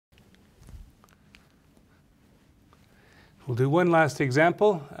We'll do one last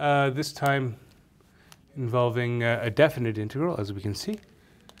example, this time involving a definite integral, as we can see.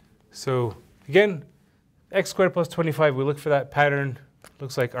 So again, x squared plus 25, we look for that pattern.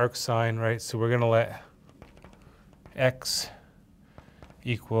 Looks like arc sine, right? So we're going to let x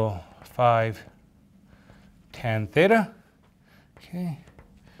equal 5 tan theta. Okay,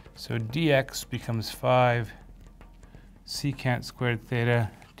 so dx becomes 5 secant squared theta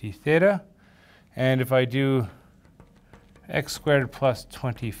d theta. And if I do x squared plus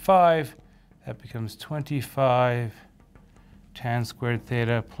 25, that becomes 25 tan squared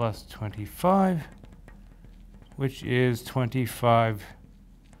theta plus 25, which is 25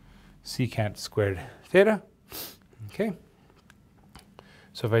 secant squared theta. Okay.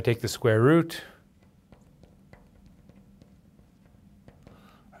 So if I take the square root,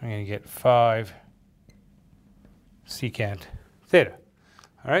 I'm going to get 5 secant theta.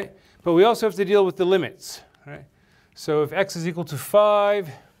 All right. But we also have to deal with the limits. All right. So if x is equal to 5,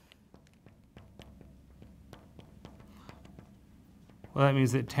 well, that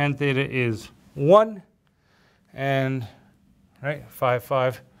means that tan theta is 1, and right, 5,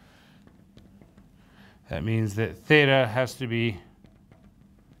 5. That means that theta has to be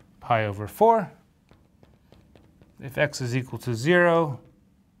pi over 4. If x is equal to 0,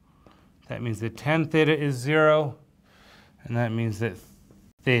 that means that tan theta is 0, and that means that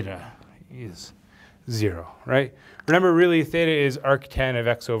theta is 0, right? Remember, really, theta is arctan of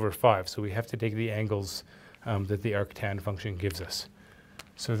x over 5, so we have to take the angles that the arctan function gives us.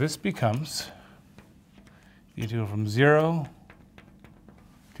 So this becomes the integral from 0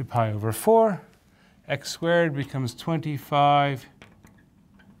 to pi over 4. X squared becomes 25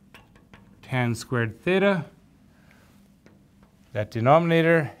 tan squared theta. That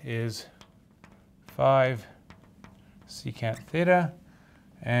denominator is 5 secant theta.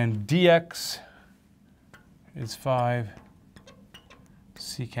 And dx is 5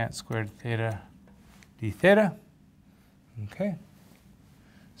 secant squared theta d theta. Okay.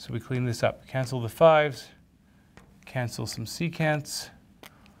 So we clean this up. Cancel the 5s. Cancel some secants.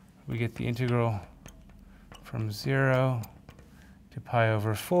 We get the integral from 0 to pi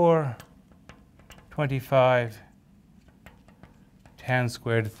over 4, 25 tan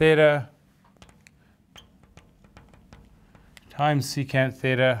squared theta times secant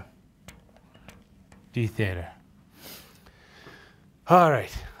theta d theta. All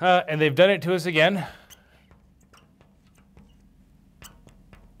right, and they've done it to us again.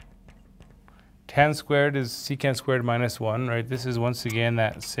 Tan squared is secant squared minus 1, right? This is once again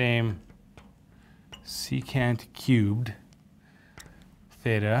that same secant cubed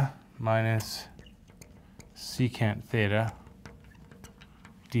theta minus secant theta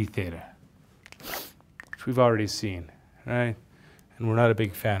d theta, which we've already seen, right? And we're not a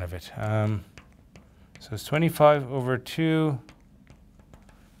big fan of it. So it's 25 over 2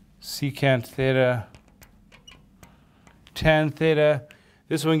 secant theta tan theta.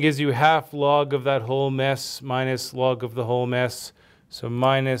 This one gives you half log of that whole mess minus log of the whole mess. So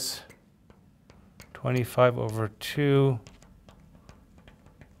minus 25 over 2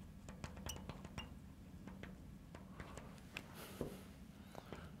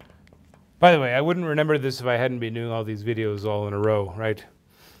 By the way, I wouldn't remember this if I hadn't been doing all these videos all in a row, right?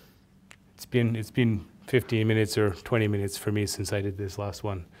 It's been 15 minutes or 20 minutes for me since I did this last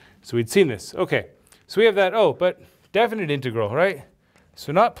one. So we'd seen this. Okay, so we have that, but definite integral, right?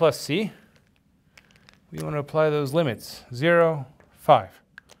 So not plus c. We want to apply those limits, 0, 5.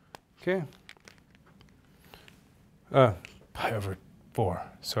 Okay? Pi over 4,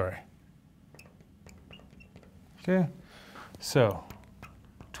 sorry. Okay, so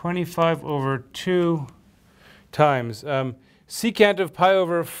 25 over 2 times secant of pi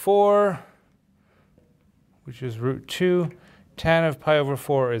over 4, which is root 2. Tan of pi over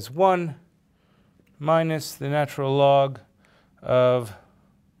 4 is 1, minus the natural log of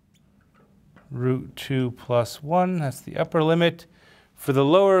root 2 plus 1. That's the upper limit. For the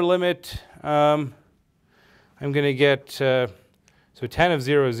lower limit, I'm going to get, so tan of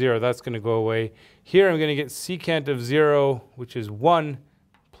 0 is 0. That's going to go away. Here I'm going to get secant of 0, which is 1,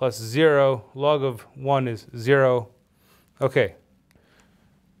 plus 0. Log of 1 is 0. Okay,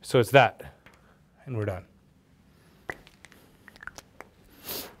 so it's that, and we're done.